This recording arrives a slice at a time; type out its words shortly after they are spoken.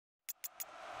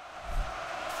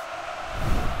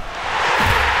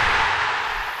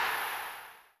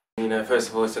You know, first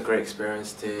of all, it's a great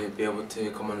experience to be able to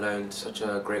come on loan to such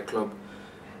a great club.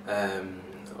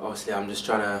 Obviously, I'm just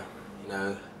trying to, you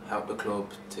know, help the club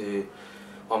to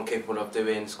what I'm capable of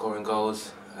doing, scoring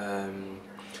goals, and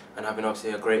having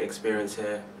obviously a great experience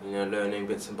here. You know, learning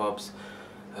bits and bobs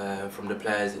from the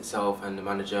players itself and the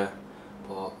manager.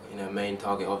 But you know, main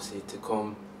target obviously to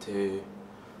come to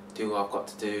do what I've got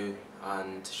to do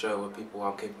and to show people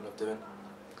what I'm capable of doing.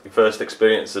 Your first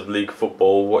experience of league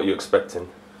football, what are you expecting?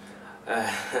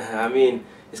 I mean,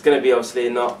 it's going to be obviously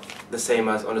not the same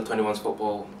as under-21s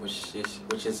football,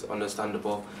 which is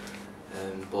understandable,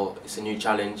 but it's a new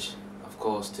challenge, of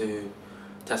course, to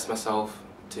test myself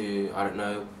to, I don't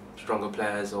know, stronger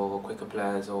players or quicker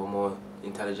players or more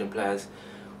intelligent players,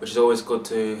 which is always good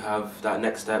to have that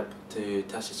next step to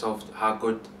test yourself how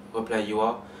good of a player you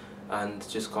are, and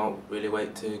just can't really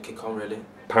wait to kick on really.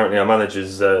 Apparently our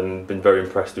manager's been very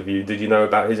impressed with you. Did you know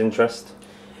about his interest?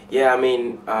 Yeah, I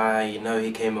mean, I know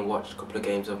he came and watched a couple of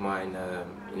games of mine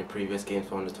in the previous games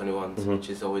for under-21s, which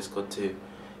is always good to,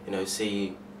 you know,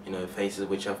 see, you know, faces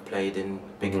which I've played in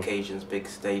big occasions, big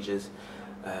stages.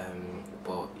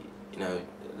 But you know,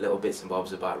 little bits and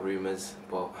bobs about rumours.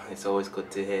 But it's always good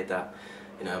to hear that,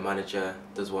 you know, a manager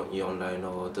does want you on loan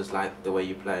or does like the way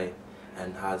you play,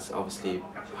 and has obviously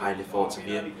highly thoughts of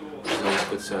you, which is always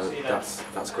good. So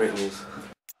that's great news.